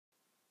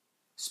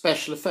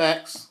special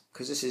effects,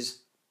 because this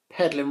is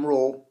Peddling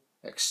Raw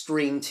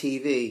Extreme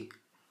TV.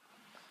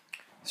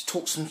 Let's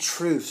talk some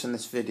truths in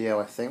this video.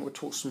 I think we'll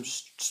talk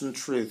some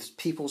truths,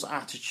 people's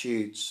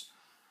attitudes,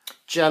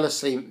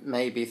 jealousy,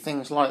 maybe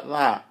things like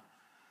that.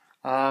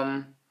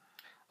 I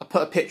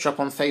put a picture up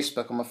on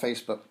Facebook, on my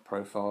Facebook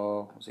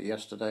profile. Was it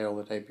yesterday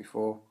or the day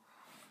before?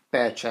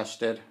 Bare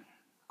chested,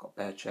 got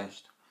bare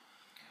chest.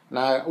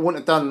 Now I wouldn't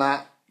have done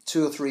that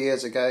 2 or 3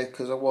 years ago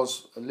because I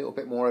was a little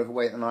bit more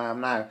overweight than I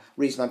am now.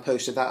 Reason I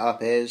posted that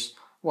up is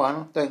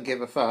 1, don't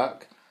give a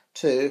fuck.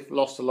 2,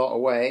 lost a lot of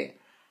weight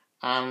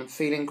and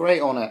feeling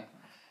great on it.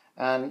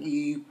 And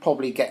you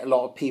probably get a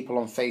lot of people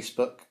on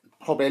Facebook,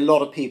 probably a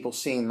lot of people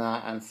seen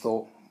that and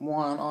thought,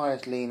 why aren't I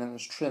as lean and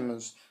as trim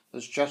as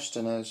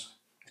Justin is?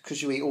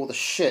 Because you eat all the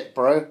shit,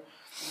 bro.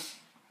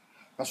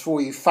 That's for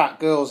all you fat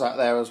girls out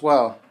there as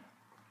well.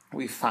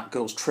 All you fat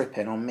girls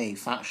tripping on me,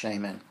 fat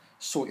shaming.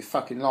 Sort your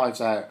fucking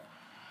lives out.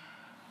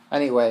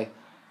 Anyway,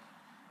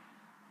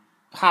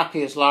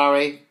 happy as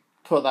Larry,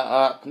 put that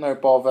up, no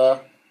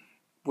bother.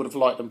 Would have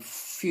liked a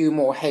few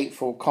more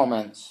hateful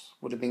comments.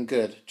 Would have been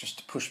good, just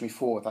to push me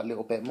forward that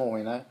little bit more,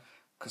 you know.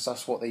 Because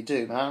that's what they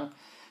do, man.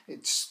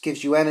 It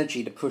gives you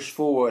energy to push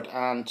forward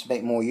and to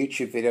make more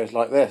YouTube videos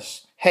like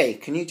this. Hey,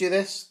 can you do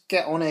this?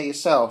 Get on here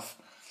yourself.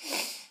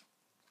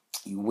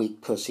 You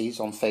weak pussies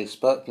on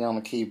Facebook, behind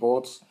the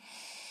keyboards.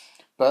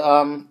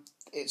 But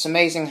it's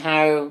amazing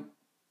how,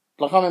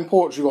 like, I'm in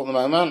Portugal at the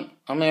moment.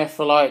 I'm here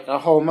for like a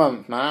whole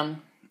month,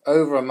 man.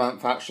 Over a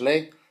month,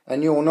 actually.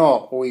 And you're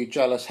not, all you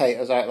jealous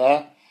haters out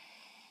there.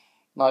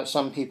 Like,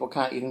 some people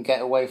can't even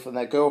get away from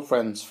their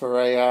girlfriends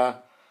for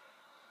a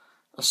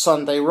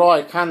Sunday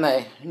ride, can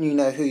they? And you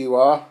know who you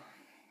are.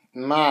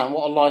 Man,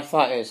 what a life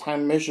that is. How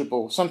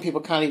miserable. Some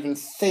people can't even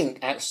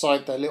think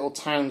outside their little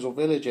towns or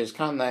villages,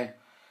 can they?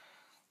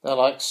 They're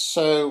like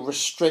so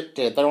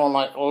restricted. They're on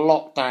like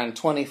lockdown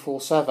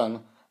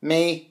 24/7.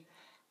 Me,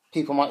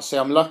 people might say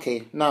I'm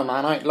lucky. No,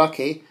 man, I ain't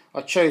lucky.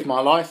 I chose my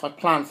life. I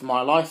planned for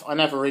my life. I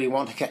never really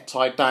want to get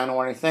tied down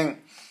or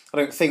anything. I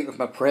don't think with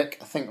my prick.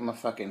 I think with my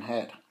fucking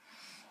head.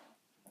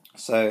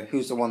 So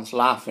who's the one that's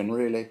laughing,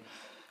 really?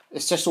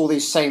 It's just all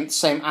these same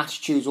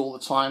attitudes all the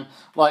time.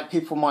 Like,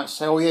 people might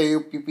say, oh yeah,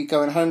 you'll be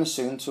going home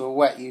soon to a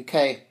wet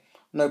UK.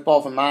 No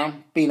bother,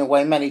 man. Been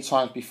away many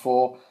times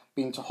before.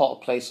 Been to hotter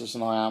places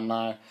than I am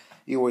now.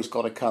 You always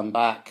got to come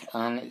back.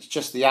 And it's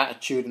just the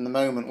attitude in the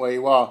moment where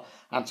you are.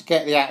 And to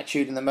get the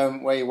attitude in the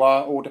moment where you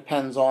are, all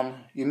depends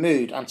on your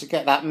mood. And to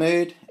get that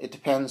mood, it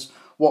depends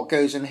what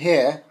goes in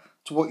here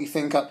to what you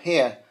think up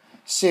here.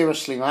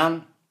 Seriously,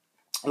 man.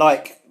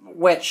 Like,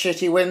 wet,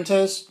 shitty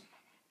winters,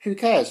 who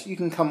cares? You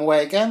can come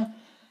away again.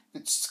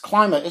 It's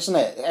climate, isn't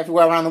it?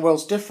 Everywhere around the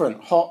world's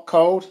different. Hot,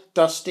 cold,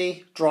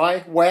 dusty,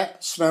 dry,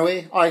 wet,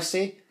 snowy,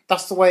 icy.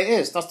 That's the way it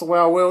is. That's the way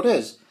our world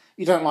is.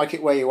 You don't like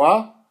it where you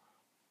are.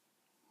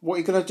 What are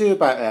you going to do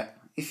about it?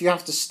 If you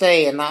have to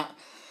stay in that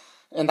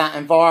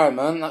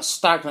environment, that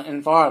stagnant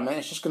environment,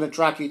 it's just going to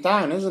drag you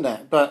down, isn't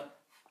it? But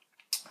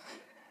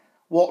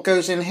what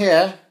goes in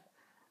here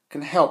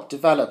can help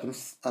develop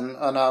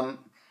and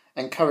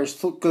encourage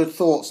good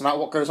thoughts, and that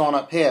what goes on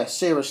up here.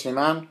 Seriously,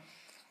 man.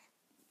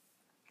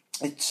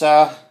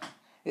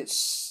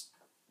 It's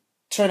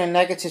turning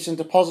negatives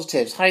into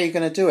positives. How are you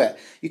going to do it?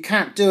 You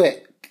can't do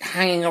it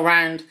hanging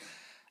around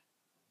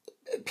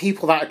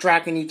people that are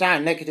dragging you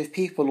down, negative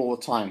people all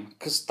the time,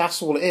 because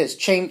that's all it is.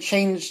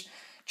 Change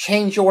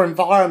your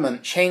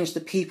environment. Change the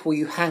people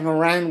you hang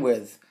around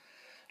with,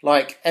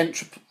 like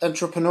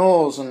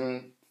entrepreneurs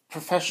and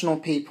professional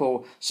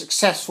people,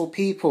 successful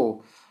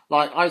people.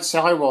 Like I'd say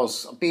I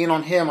was, being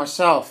on here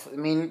myself. I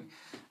mean,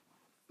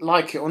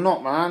 like it or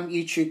not, man,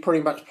 YouTube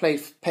pretty much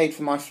paid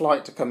for my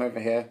flight to come over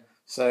here.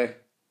 So,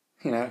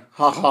 you know,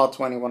 hard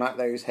to anyone out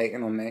there who's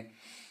hating on me.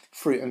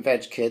 Fruit and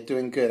veg kid,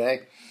 doing good, eh?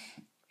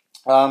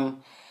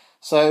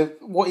 So,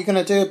 what are you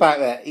going to do about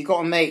that? You've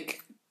got to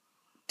make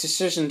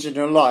decisions in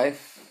your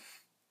life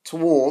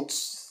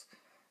towards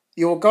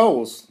your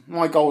goals.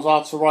 My goals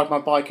are to ride my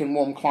bike in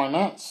warm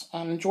climates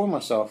and enjoy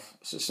myself.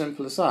 It's as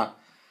simple as that.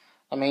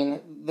 I mean,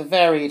 the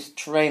varied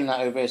terrain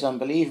that over is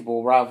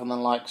unbelievable, rather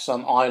than like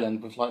some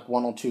island with like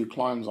 1 or 2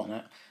 climbs on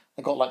it.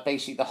 They've got like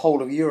basically the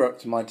whole of Europe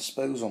to my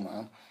disposal,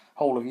 man.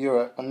 Whole of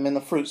Europe. I mean,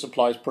 the fruit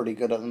supply is pretty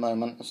good at the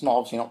moment. It's not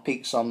obviously not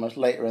peak summer, it's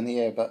later in the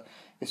year, but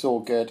it's all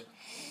good.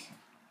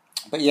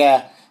 But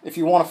yeah, if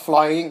you want to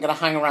fly, you ain't going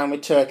to hang around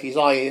with turkeys,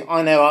 are you?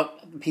 I know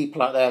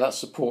people out there that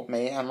support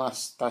me, and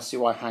that's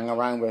who I hang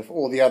around with.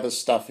 All the other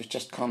stuff is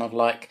just kind of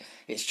like,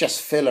 it's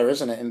just filler,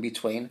 isn't it, in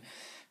between?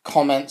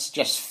 Comments,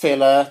 just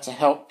filler to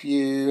help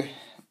you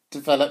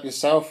develop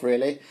yourself,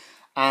 really,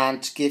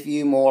 and to give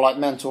you more like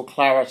mental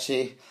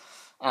clarity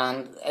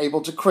and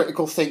able to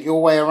critical think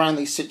your way around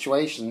these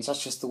situations.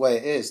 That's just the way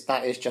it is.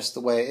 That is just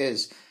the way it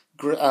is.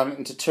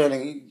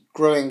 Into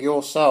growing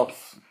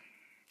yourself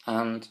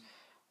and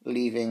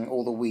leaving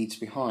all the weeds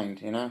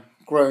behind, you know,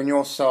 growing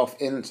yourself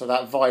into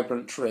that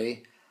vibrant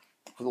tree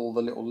with all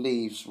the little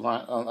leaves,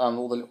 right, and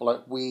all the little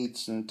like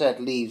weeds and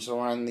dead leaves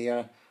around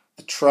the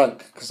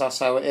trunk, because that's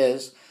how it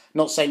is.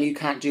 Not saying you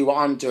can't do what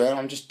I'm doing.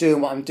 I'm just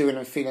doing what I'm doing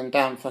and feeling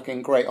damn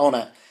fucking great on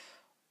it.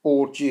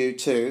 All due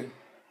to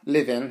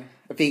living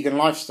a vegan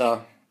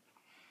lifestyle.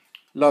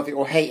 Love it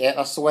or hate it,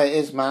 that's the way it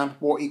is, man.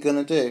 What are you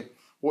going to do?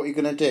 What are you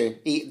going to do?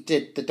 Eat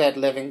the dead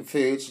living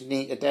foods and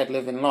eat a dead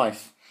living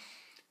life.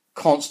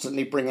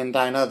 Constantly bringing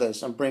down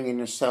others and bringing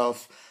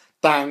yourself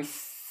down,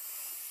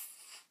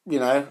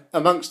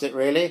 amongst it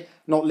really.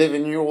 Not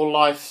living your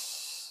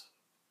life's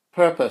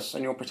purpose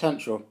and your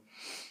potential.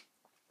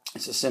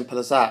 It's as simple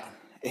as that.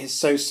 It is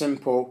so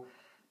simple,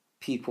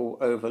 people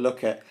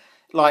overlook it.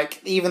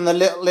 Like, even the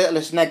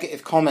littlest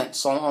negative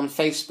comments on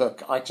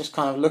Facebook, I just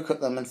kind of look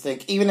at them and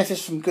think, even if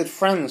it's from good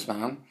friends,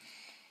 man,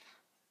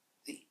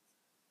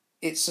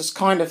 it's this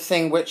kind of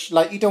thing which,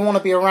 like, you don't want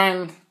to be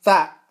around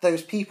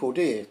those people,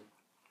 do you?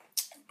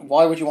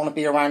 Why would you want to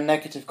be around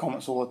negative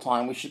comments all the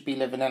time? We should be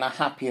living in a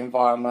happy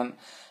environment,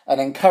 an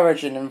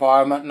encouraging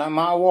environment, no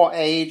matter what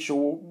age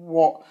or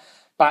what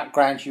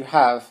background you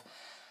have,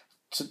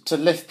 to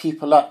lift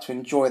people up, to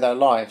enjoy their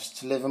lives,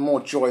 to live a more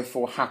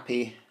joyful,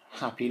 happy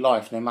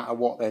life, no matter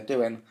what they're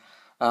doing.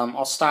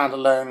 I'll stand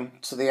alone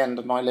to the end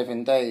of my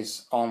living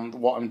days on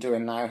what I'm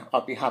doing now.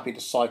 I'd be happy to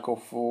cycle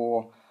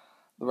for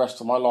the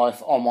rest of my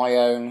life on my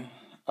own,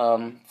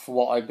 for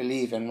what I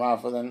believe in,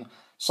 rather than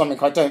something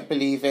I don't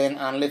believe in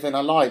and live in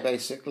a lie,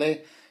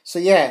 basically. So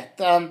yeah,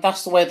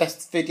 that's the way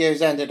this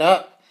video's ended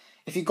up.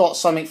 If you got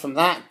something from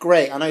that,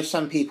 great. I know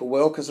some people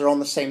will, because they're on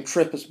the same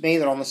trip as me,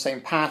 they're on the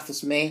same path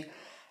as me.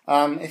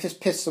 If it's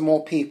pissed some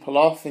more people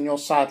off in your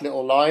sad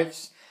little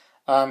lives,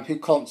 who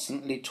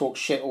constantly talk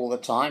shit all the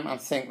time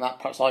and think that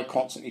perhaps I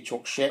constantly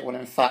talk shit when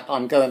in fact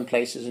I'm going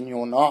places and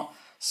you're not,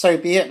 so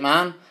be it,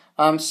 man.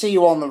 See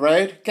you on the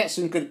road, get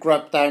some good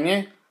grub down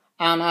you,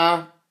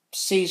 and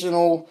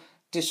seasonal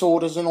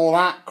disorders and all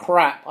that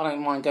crap, I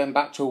don't mind going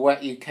back to a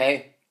wet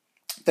UK.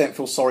 Don't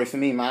feel sorry for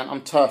me, man.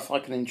 I'm tough, I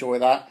can enjoy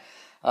that.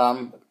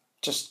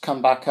 Just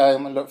come back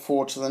home and look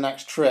forward to the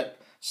next trip.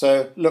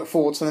 So look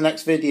forward to the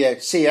next video.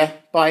 See ya,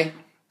 bye.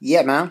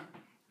 Yeah, man,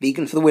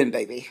 vegan for the win,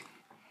 baby.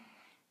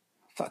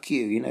 Fuck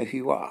you, you know who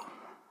you are.